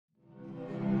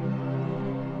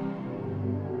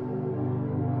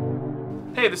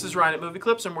Hey, this is Ryan at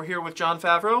Movieclips, and we're here with Jon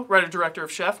Favreau, writer-director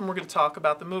of Chef, and we're going to talk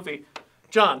about the movie.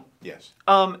 Jon. Yes.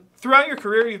 Throughout your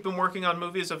career, you've been working on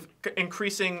movies of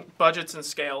increasing budgets and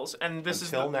scales, and this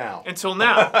Until now. Until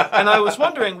now. And I was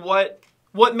wondering what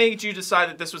made you decide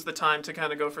that this was the time to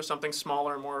kind of go for something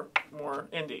smaller and more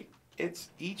indie?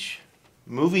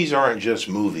 Movies aren't just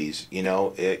movies, you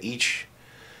know. Each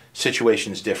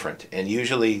situation is different, and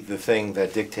usually the thing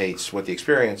that dictates what the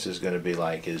experience is going to be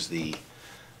like is the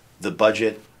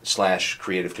budget /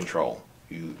 creative control.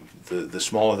 The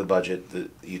smaller the budget,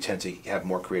 you tend to have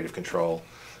more creative control,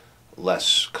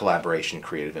 less collaboration,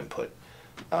 creative input.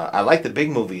 I like the big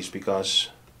movies because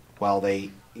while they,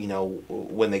 you know,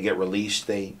 when they get released,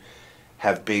 they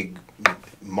have big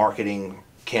marketing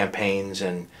campaigns,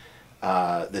 and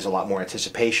there's a lot more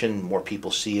anticipation, more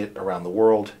people see it around the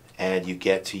world, and you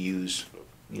get to use,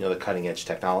 you know, the cutting edge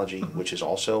technology, which is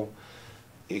also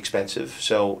expensive.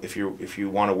 So if you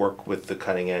want to work with the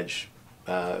cutting edge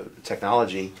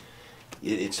technology,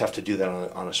 it's tough to do that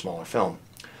on a smaller film.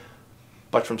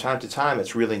 But from time to time,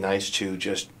 it's really nice to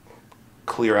just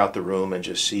clear out the room and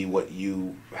just see what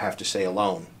you have to say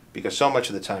alone, because so much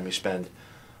of the time you spend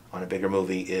on a bigger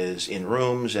movie is in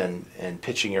rooms and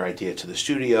pitching your idea to the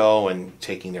studio and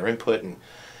taking their input and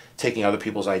taking other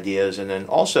people's ideas, and then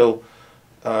also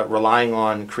relying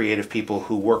on creative people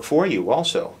who work for you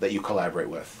also that you collaborate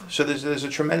with. So there's a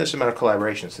tremendous amount of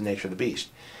collaboration. It's the nature of the beast.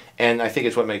 And I think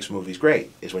it's what makes movies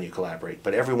great, is when you collaborate.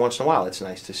 But every once in a while, it's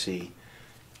nice to see,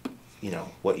 you know,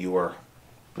 what your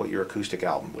acoustic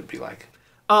album would be like.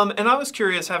 And I was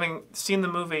curious, having seen the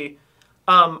movie,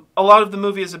 a lot of the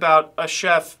movie is about a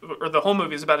chef, or the whole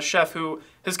movie is about a chef who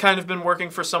has kind of been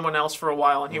working for someone else for a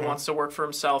while, and he wants to work for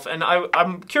himself. And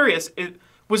I'm curious,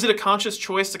 was it a conscious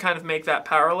choice to kind of make that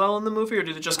parallel in the movie, or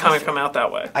did it just kind of come out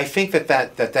that way? I think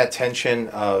that tension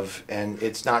of, and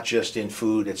it's not just in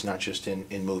food, it's not just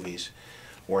in movies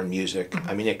or in music.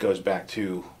 I mean, it goes back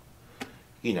to,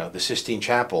 you know, the Sistine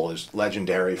Chapel is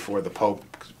legendary for the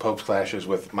Pope's clashes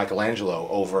with Michelangelo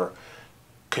over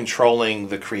controlling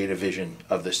the creative vision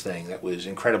of this thing that was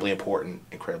incredibly important,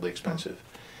 incredibly expensive,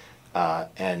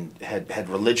 and had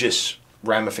religious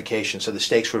ramifications, so the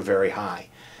stakes were very high.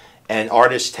 And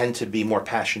artists tend to be more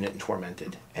passionate and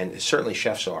tormented, and certainly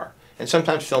chefs are, and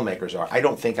sometimes filmmakers are. I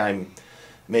don't think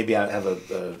maybe I have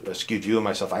a skewed view of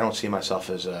myself. I don't see myself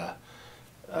as a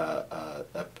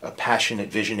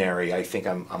passionate visionary. I think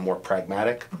I'm more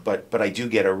pragmatic, but I do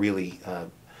get I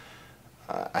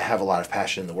have a lot of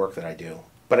passion in the work that I do.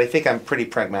 But I think I'm pretty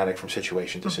pragmatic from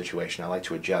situation to situation. I like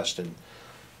to adjust and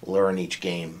learn each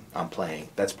game I'm playing.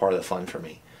 That's part of the fun for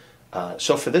me.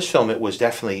 So for this film, it was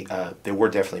definitely there were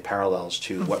definitely parallels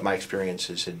to what my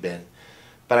experiences had been,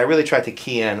 but I really tried to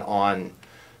key in on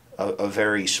a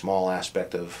very small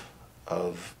aspect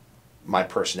of my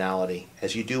personality,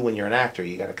 as you do when you're an actor.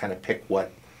 You got to kind of pick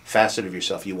what facet of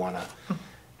yourself you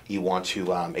want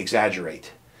to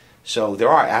exaggerate. So there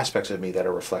are aspects of me that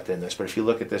are reflected in this, but if you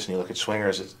look at this and you look at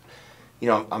Swingers, it's, you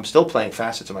know, I'm still playing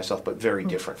facets of myself, but very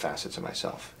different facets of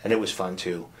myself, and it was fun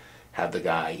to have the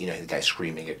guy, you know, the guy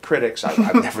screaming at critics.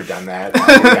 I've never done that.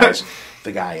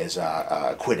 The guy is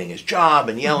quitting his job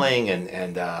and yelling,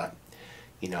 and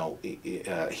you know,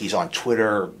 he's on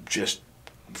Twitter just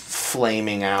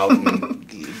flaming out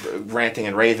and ranting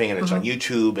and raving, and it's on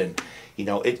YouTube, and you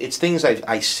know, it's things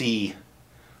I see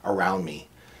around me,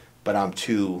 but I'm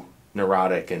too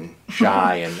neurotic and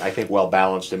shy and I think well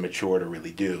balanced and mature to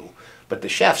really do. But the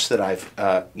chefs that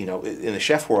I've, you know, in the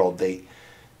chef world,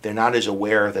 they're not as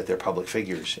aware that they're public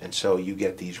figures, and so you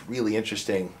get these really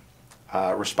interesting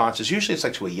responses. Usually it's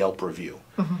like to a Yelp review,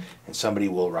 and somebody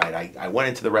will write, I went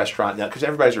into the restaurant, now, because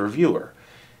everybody's a reviewer.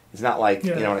 It's not like,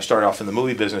 you know, when I started off in the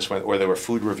movie business where there were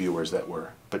food reviewers that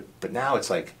were, but now it's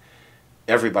like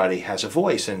everybody has a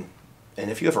voice, and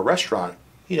if you have a restaurant,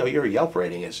 you know, your Yelp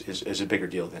rating is a bigger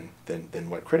deal than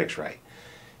what critics write.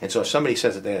 And so if somebody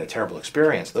says that they had a terrible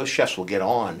experience, those chefs will get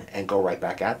on and go right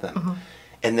back at them.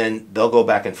 And then they'll go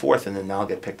back and forth, and then they'll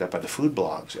get picked up by the food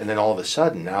blogs. And then all of a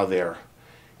sudden, now they're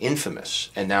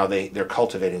infamous, and now they're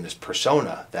cultivating this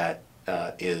persona that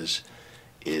is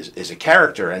a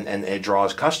character, and it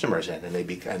draws customers in, and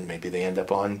maybe they end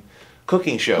up on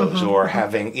cooking shows or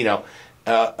having, you know.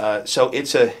 So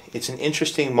it's an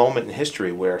interesting moment in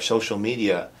history where social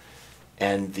media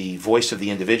and the voice of the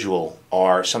individual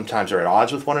sometimes are at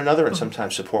odds with one another and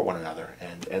sometimes support one another.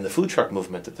 And the food truck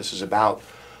movement that this is about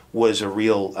was a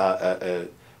real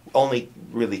only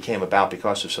really came about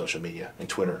because of social media and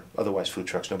Twitter. Otherwise, food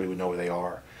trucks, nobody would know where they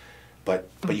are. But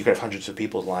you could have hundreds of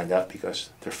people lined up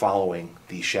because they're following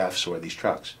these chefs or these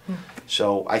trucks.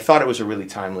 So I thought it was a really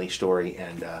timely story,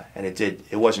 and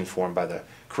it was informed by the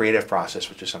creative process,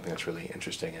 which is something that's really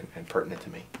interesting and pertinent to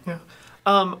me. Yeah.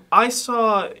 I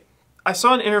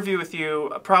saw an interview with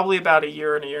you probably about a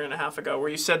year and a half ago where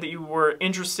you said that you were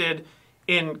interested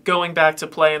in going back to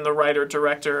play in the writer,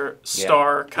 director,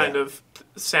 star kind of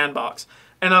sandbox.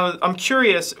 And I'm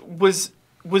curious, was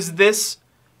this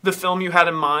the film you had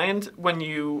in mind when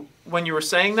you were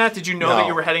saying that? Did you know that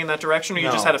you were heading in that direction, or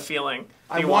you just had a feeling?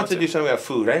 I wanted to do something about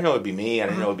food. I didn't know it would be me. I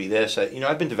didn't know it would be this.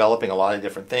 I've been developing a lot of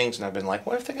different things, and I've been like,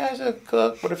 what if the guy's a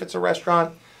cook? What if it's a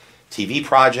restaurant? TV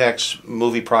projects,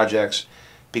 movie projects.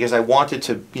 Because I wanted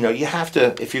to, you have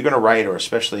to, if you're going to write, or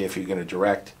especially if you're going to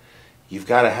direct, you've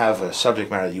got to have a subject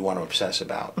matter that you want to obsess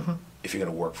about if you're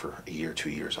going to work for a year, 2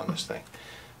 years on this thing.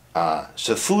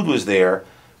 So food was there.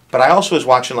 But I also was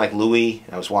watching like Louis,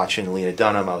 I was watching Lena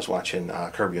Dunham, I was watching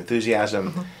Curb Your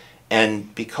Enthusiasm.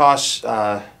 And because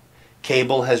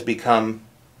cable has become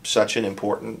such an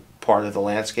important part of the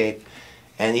landscape,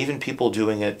 and even people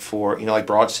doing it for, like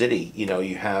Broad City,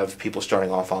 you have people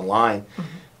starting off online.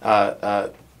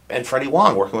 And Freddie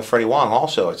Wong, working with Freddie Wong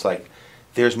also, it's like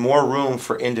there's more room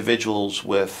for individuals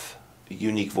with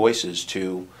unique voices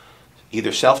to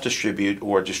either self-distribute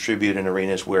or distribute in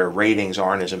arenas where ratings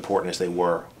aren't as important as they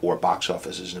were, or box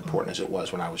office is as important as it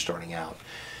was when I was starting out.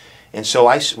 And so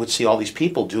I would see all these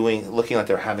people looking like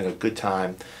they're having a good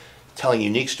time, telling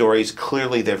unique stories.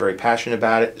 Clearly they're very passionate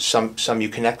about it. Some you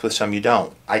connect with, some you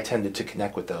don't. I tended to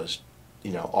connect with those,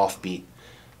 offbeat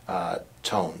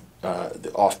tone,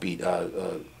 the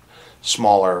offbeat,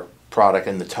 smaller product,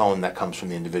 and the tone that comes from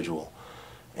the individual.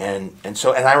 And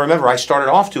I remember I started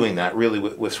off doing that really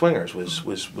with Swingers,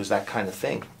 was that kind of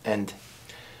thing. And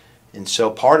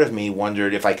so part of me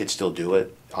wondered if I could still do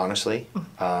it, honestly,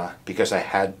 because I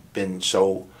had been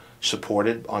so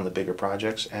supported on the bigger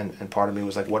projects, and part of me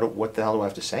was like, what the hell do I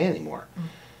have to say anymore?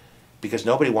 Because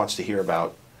nobody wants to hear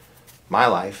about my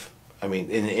life. I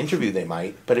mean, in an interview they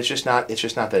might, but it's just not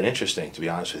that interesting, to be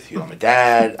honest with you. I'm a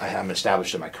dad, I'm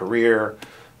established in my career.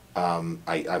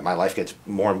 My life gets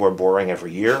more and more boring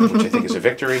every year, which I think is a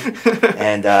victory,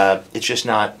 and it's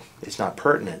not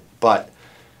pertinent. But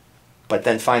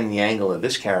then finding the angle of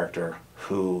this character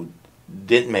who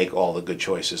didn't make all the good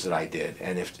choices that I did,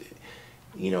 and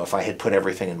if I had put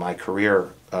everything in my career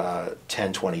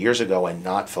 10, 20 years ago and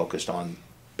not focused on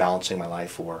balancing my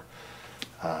life or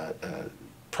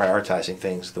prioritizing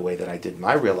things the way that I did in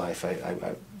my real life,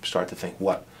 I start to think,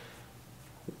 where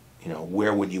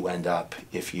would you end up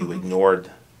if you ignored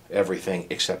everything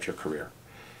except your career?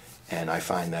 And I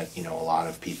find that, a lot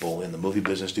of people in the movie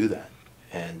business do that.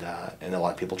 And a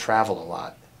lot of people travel a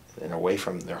lot and away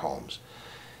from their homes.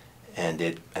 And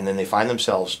then they find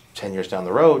themselves 10 years down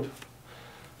the road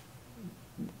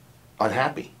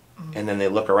unhappy. And then they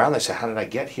look around and they say, how did I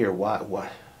get here?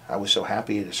 What? I was so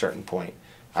happy at a certain point.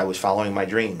 I was following my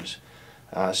dreams.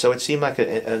 So it seemed like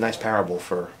a nice parable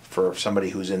for somebody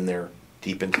who's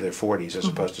deep into their 40s, as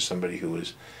opposed to somebody who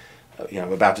was,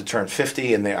 I'm about to turn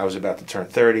 50, and I was about to turn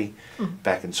 30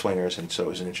 back in Swingers, and so it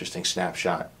was an interesting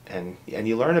snapshot. And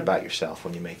you learn about yourself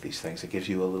when you make these things. It gives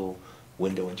you a little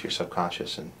window into your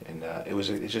subconscious, and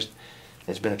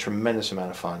it's been a tremendous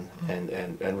amount of fun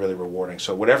and really rewarding.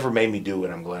 So whatever made me do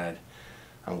it, I'm glad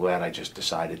I just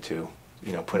decided to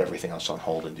put everything else on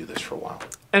hold and do this for a while.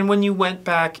 And when you went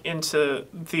back into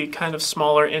the kind of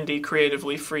smaller indie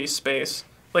creatively free space,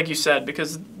 like you said,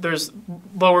 because there's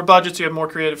lower budgets, you have more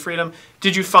creative freedom,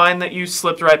 did you find that you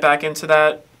slipped right back into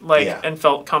that and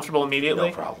felt comfortable immediately?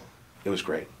 No problem. It was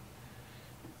great.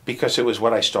 Because it was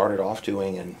what I started off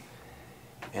doing, and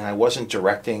I wasn't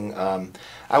directing.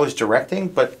 I was directing,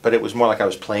 but it was more like I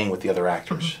was playing with the other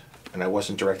actors, and I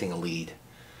wasn't directing a lead.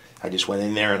 I just went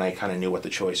in there and I kind of knew what the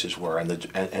choices were,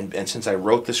 and since I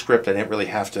wrote the script, I didn't really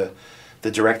have to. The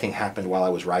directing happened while I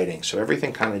was writing, so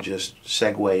everything kind of just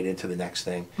segued into the next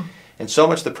thing. And so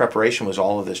much the preparation was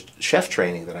all of this chef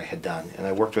training that I had done, and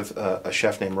I worked with a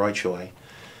chef named Roy Choi,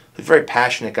 who's a very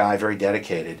passionate guy, very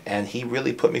dedicated, and he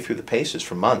really put me through the paces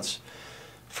for months.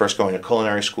 First going to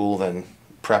culinary school, then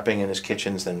prepping in his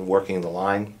kitchens, then working the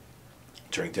line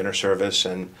during dinner service,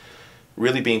 and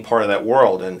really being part of that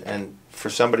world. And for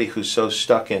somebody who's so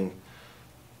stuck in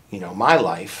my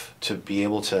life, to be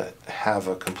able to have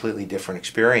a completely different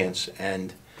experience,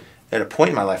 and at a point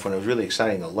in my life when it was really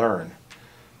exciting to learn,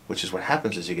 which is what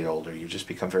happens as you get older. You just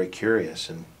become very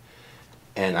curious,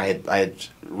 and I had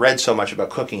read so much about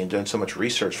cooking and done so much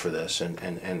research for this,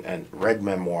 and read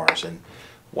memoirs and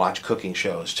watched cooking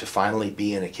shows to finally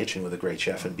be in a kitchen with a great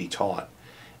chef and be taught,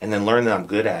 and then learn that I'm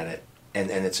good at it, and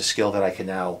it's a skill that I can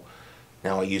now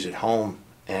I use at home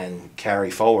and carry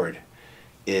forward.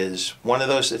 is one of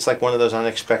those. It's like one of those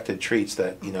unexpected treats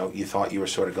that you thought you were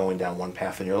sort of going down one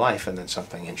path in your life, and then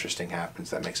something interesting happens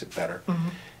that makes it better. Mm-hmm.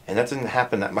 And that doesn't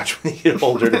happen that much when you get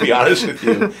older. To be honest with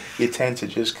you, you tend to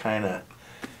just kind of,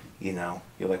 you're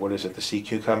like, what is it? The sea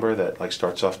cucumber that like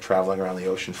starts off traveling around the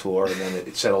ocean floor, and then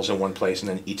it settles in one place, and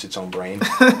then eats its own brain.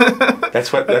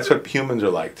 That's what humans are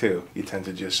like too. You tend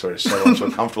to just sort of settle into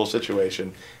a comfortable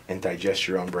situation and digest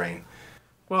your own brain.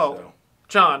 Well, so.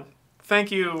 John,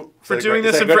 thank you for doing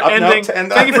great? this and for ending.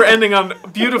 Thank you for ending on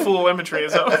beautiful imagery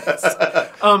as always.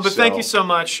 But thank you so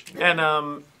much,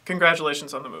 and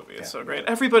congratulations on the movie. It's so great.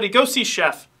 Everybody, go see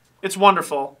Chef. It's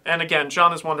wonderful, and again,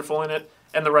 John is wonderful in it,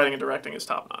 and the writing and directing is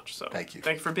top notch. So thank you.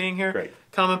 Thank you for being here. Great.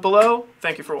 Comment below.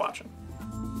 Thank you for watching.